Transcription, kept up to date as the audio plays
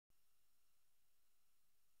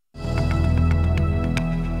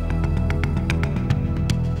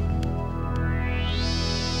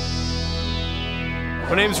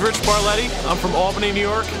My name's Rich Barletti. I'm from Albany, New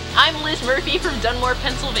York. I'm Liz Murphy from Dunmore,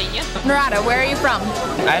 Pennsylvania. Narada, where are you from?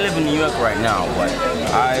 I live in New York right now, but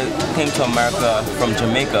I came to America from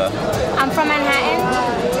Jamaica. I'm from Manhattan,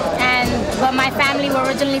 but my family were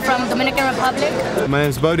originally from Dominican Republic. My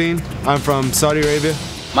name's Bodine. I'm from Saudi Arabia.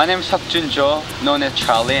 My name is Hakjun Jo, known as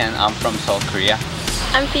Charlie, and I'm from South Korea.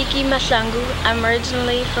 I'm Fiki Maslangu. I'm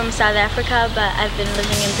originally from South Africa, but I've been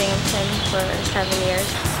living in Binghamton for 7 years.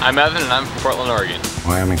 I'm Evan, and I'm from Portland, Oregon.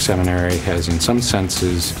 Wyoming Seminary has, in some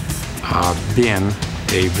senses, been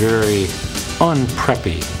a very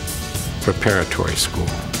unpreppy preparatory school.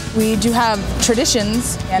 We do have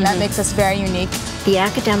traditions, and that makes us very unique. The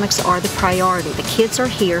academics are the priority. The kids are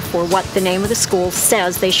here for what the name of the school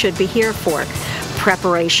says they should be here for,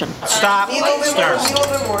 preparation. Stop. Start.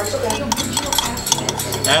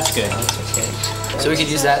 That's good. So we could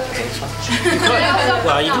use that? You could.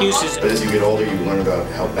 Well, you can use this. But as you get older, you learn about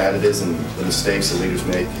how bad it is and the mistakes that leaders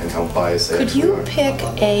make and how biased they Could you pick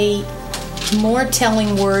a more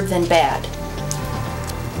telling word than bad?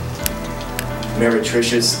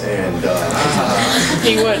 Meretricious and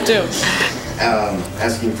He would too.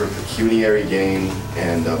 Asking for pecuniary gain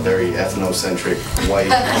and a very ethnocentric,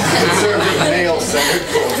 white, conservative, male-centered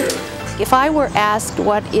culture. If I were asked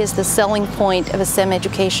what is the selling point of a STEM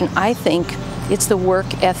education, I think it's the work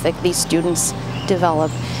ethic these students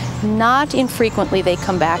develop. Not infrequently they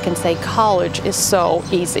come back and say college is so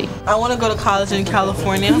easy. I want to go to college in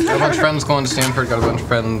California. I got a bunch of friends going to Stanford, got a bunch of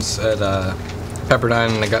friends at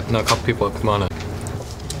Pepperdine, and I got a couple people at Pomona.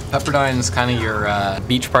 Pepperdine is kind of your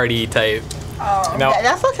beach party type. Oh, now,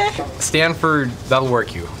 that's okay. Stanford, that'll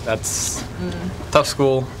work you. That's tough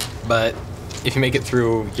school, but if you make it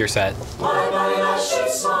through, you're set.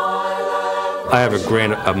 I have a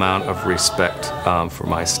great amount of respect for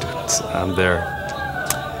my students. I'm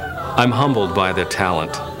humbled by their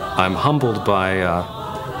talent. I'm humbled by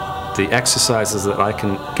the exercises that I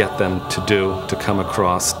can get them to do, to come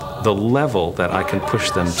across, the level that I can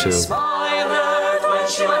push them to.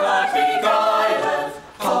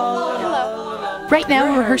 Right now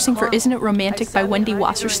we're rehearsing for Isn't It Romantic by Wendy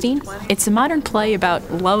Wasserstein. It's a modern play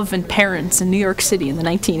about love and parents in New York City in the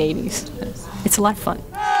 1980s. It's a lot of fun.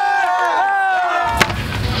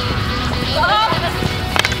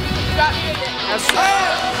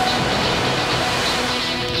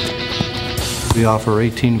 We offer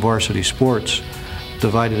 18 varsity sports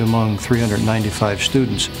divided among 395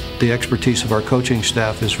 students. The expertise of our coaching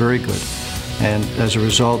staff is very good, and as a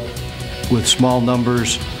result, with small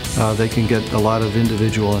numbers, they can get a lot of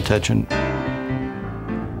individual attention.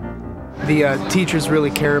 The teachers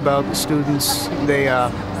really care about the students. They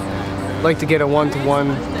like to get a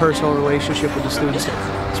one-to-one personal relationship with the students.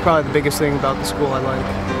 It's probably the biggest thing about the school I like.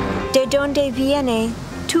 ¿De dónde viene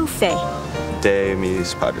tu fe? De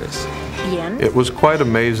mis padres. Bien. It was quite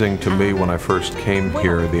amazing to me when I first came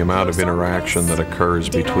here, the amount of interaction that occurs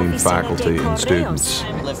between faculty and students.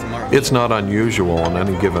 It's not unusual on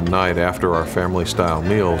any given night after our family-style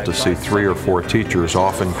meal to see 3 or 4 teachers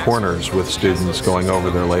off in corners with students going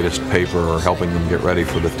over their latest paper or helping them get ready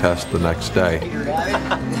for the test the next day.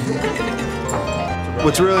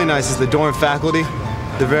 What's really nice is the dorm faculty.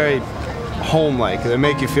 They're very home-like. They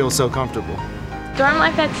make you feel so comfortable. Dorm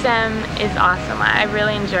life at STEM is awesome. I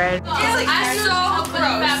really enjoy it. I'm so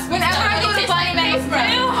gross. Whenever I go to Bunny Maze,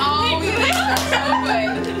 so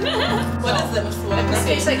good. What is this? It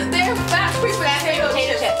tastes like they're fat potato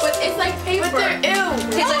chips. But it's like paper. But they're ew.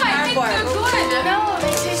 It tastes like cardboard. They're good. No,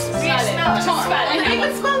 they taste weird. They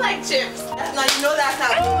even smell like chips. Now you know that's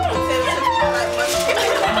not food.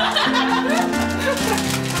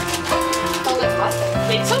 Oh, that's pasta.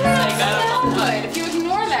 They taste like good. If you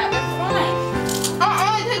ignore that, they're fine.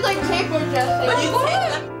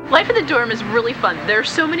 Life at the dorm is really fun. There are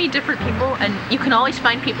so many different people, and you can always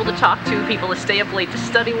find people to talk to, people to stay up late to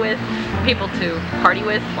study with, people to party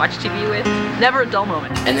with, watch TV with. Never a dull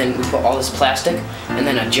moment. And then we put all this plastic, and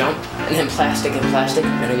then a jump, and then plastic, and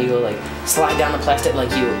then you go like slide down the plastic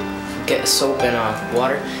like you get soap and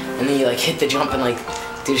water, and then you like hit the jump and like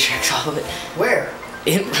do the tricks off of it. Where?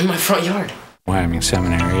 In my front yard. Wyoming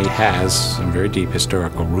Seminary has some very deep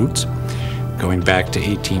historical roots, going back to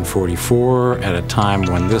 1844 at a time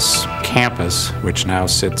when this campus, which now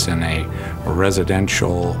sits in a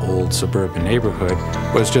residential old suburban neighborhood,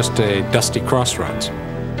 was just a dusty crossroads.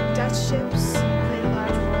 Dutch ships played a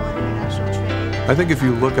large role in international trade. I think if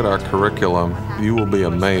you look at our curriculum, you will be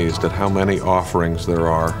amazed at how many offerings there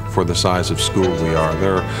are for the size of school we are.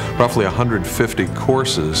 There are roughly 150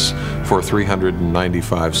 courses for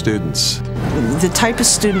 395 students. The type of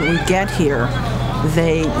student we get here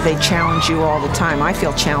they challenge you all the time. I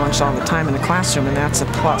feel challenged all the time in the classroom, and that's a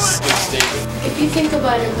plus. If you think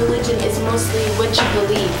about it, religion is mostly what you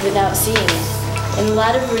believe without seeing it. In a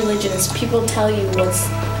lot of religions, people tell you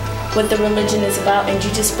what the religion is about, and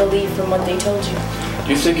you just believe from what they told you.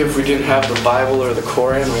 Do you think if we didn't have the Bible or the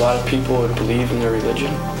Koran, a lot of people would believe in their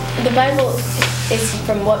religion? The Bible is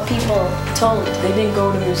from what people told. They didn't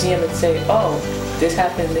go to the museum and say, "Oh, this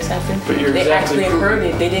happened, this happened." But you're they exactly actually heard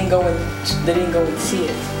it. They didn't go and see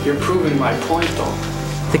it. You're proving my point, though.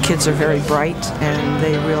 The kids are very bright, and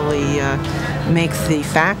they really make the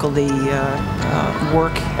faculty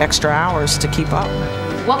work extra hours to keep up.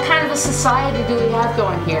 What kind of a society do we have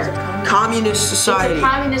going here? Communist society. It's a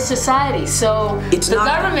communist society. So it's the not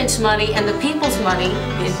government's money and the people's money,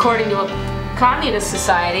 according to a communist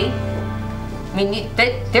society, I mean,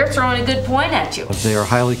 they're throwing a good point at you. They are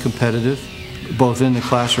highly competitive, both in the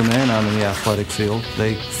classroom and on the athletic field.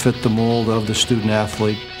 They fit the mold of the student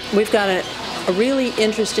athlete. We've got a really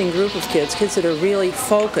interesting group of kids that are really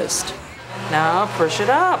focused. Now push it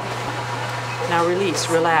up. Now release,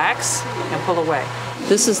 relax, and pull away.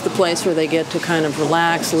 This is the place where they get to kind of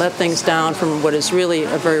relax, let things down from what is really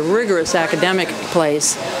a very rigorous academic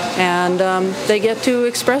place, and they get to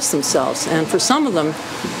express themselves. And for some of them,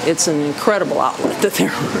 it's an incredible outlet that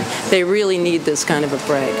they really need this kind of a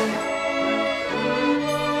break.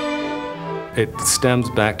 It stems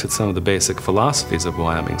back to some of the basic philosophies of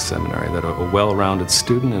Wyoming Seminary, that a well-rounded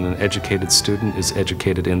student and an educated student is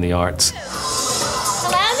educated in the arts.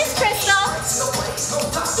 Hello, Miss Crystal.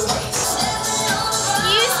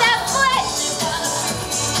 Use that foot.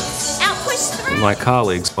 Now push through. My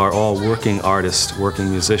colleagues are all working artists, working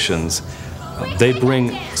musicians. They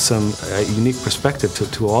bring some unique perspective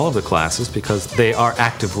to all of the classes because they are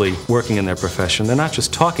actively working in their profession. They're not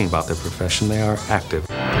just talking about their profession, they are active.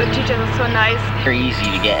 The teachers are so nice. They're easy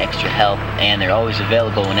to get extra help, and they're always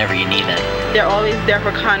available whenever you need them. They're always there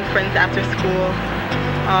for conference after school.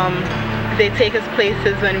 They take us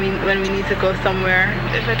places when we need to go somewhere.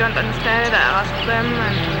 If I don't understand it, I ask them,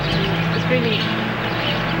 and it's really,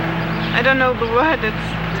 I don't know the word,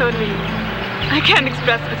 it's totally, I can't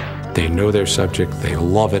express it. They know their subject, they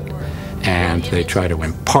love it, and they try to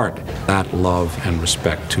impart that love and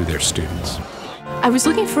respect to their students. I was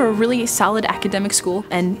looking for a really solid academic school,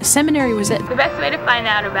 and seminary was it. The best way to find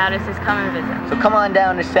out about us is come and visit. So come on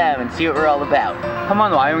down to Sam and see what we're all about.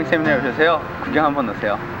 한번 Wyoming Seminary 오세요. 구경 한번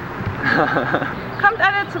오세요. Kommt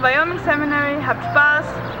alle zu Wyoming Seminary, habt Spaß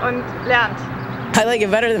und lernt. I like it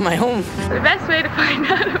better than my home. The best way to find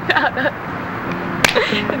out about us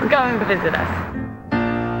is come and visit us.